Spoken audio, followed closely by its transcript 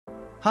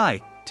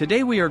Hi,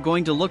 today we are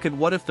going to look at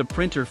what if the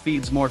printer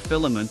feeds more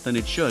filament than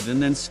it should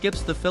and then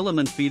skips the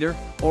filament feeder,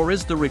 or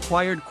is the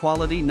required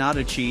quality not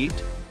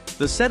achieved?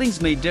 The settings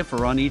may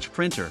differ on each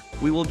printer.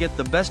 We will get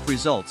the best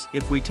results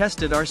if we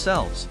test it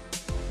ourselves.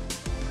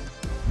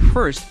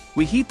 First,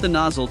 we heat the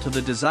nozzle to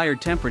the desired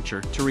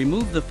temperature to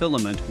remove the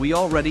filament we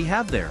already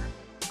have there.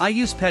 I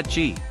use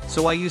PETG,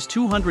 so I use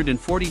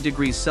 240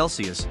 degrees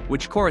Celsius,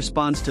 which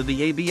corresponds to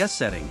the ABS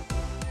setting.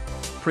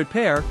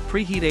 Prepare,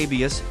 preheat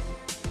ABS.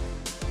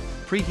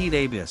 Preheat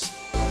ABS.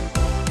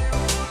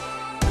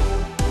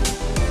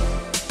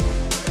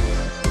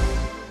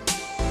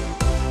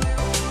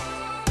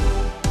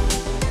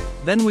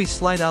 Then we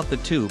slide out the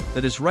tube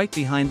that is right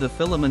behind the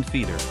filament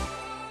feeder.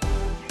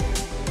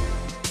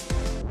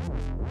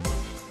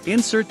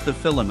 Insert the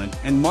filament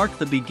and mark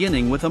the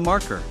beginning with a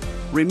marker.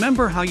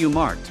 Remember how you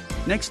marked.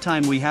 Next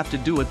time we have to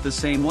do it the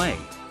same way.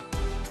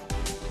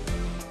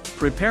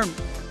 Prepare.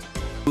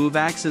 Move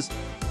axis.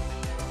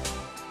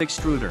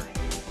 Extruder.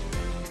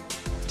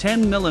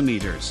 10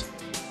 millimeters.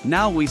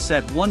 Now we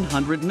set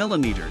 100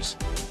 millimeters.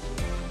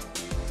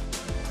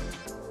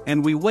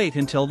 And we wait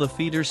until the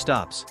feeder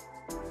stops.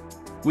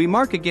 We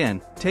mark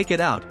again, take it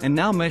out, and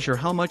now measure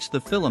how much the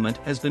filament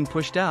has been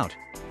pushed out.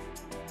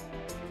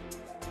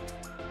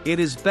 It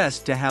is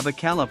best to have a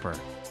caliper.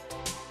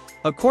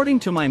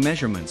 According to my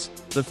measurements,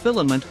 the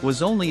filament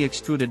was only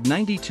extruded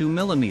 92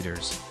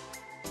 millimeters.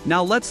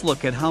 Now let's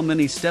look at how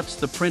many steps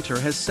the printer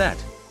has set.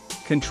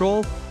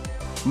 Control,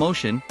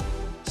 motion,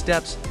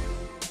 steps,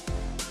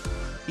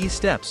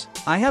 steps.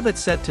 I have it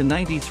set to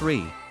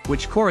 93,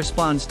 which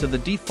corresponds to the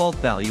default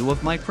value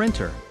of my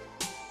printer.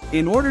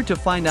 In order to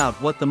find out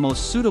what the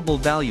most suitable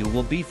value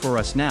will be for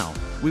us now,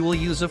 we will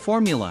use a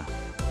formula.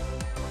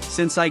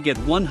 Since I get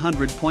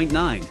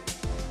 100.9,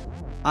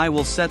 I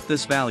will set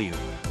this value.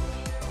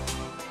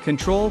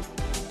 Control,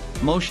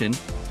 motion,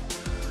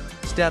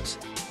 steps,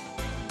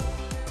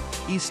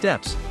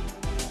 steps.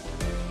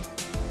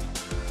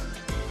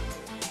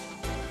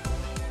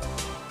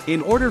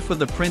 In order for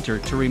the printer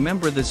to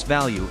remember this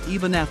value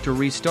even after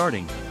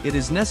restarting, it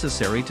is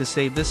necessary to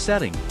save this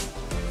setting.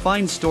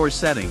 Find Store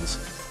Settings.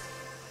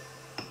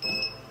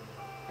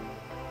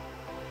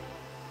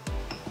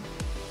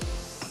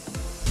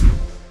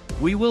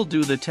 We will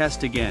do the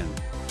test again.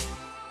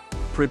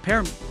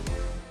 Prepare.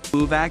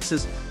 Move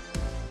axis.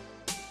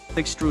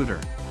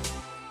 Extruder.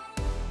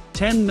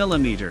 10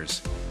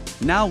 millimeters.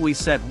 Now we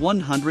set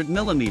 100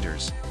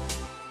 millimeters.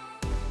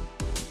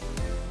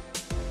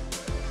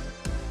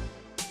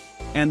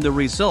 And the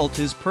result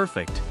is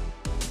perfect.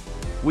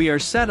 We are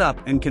set up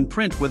and can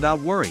print without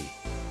worry.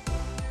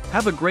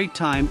 Have a great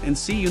time and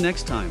see you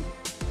next time.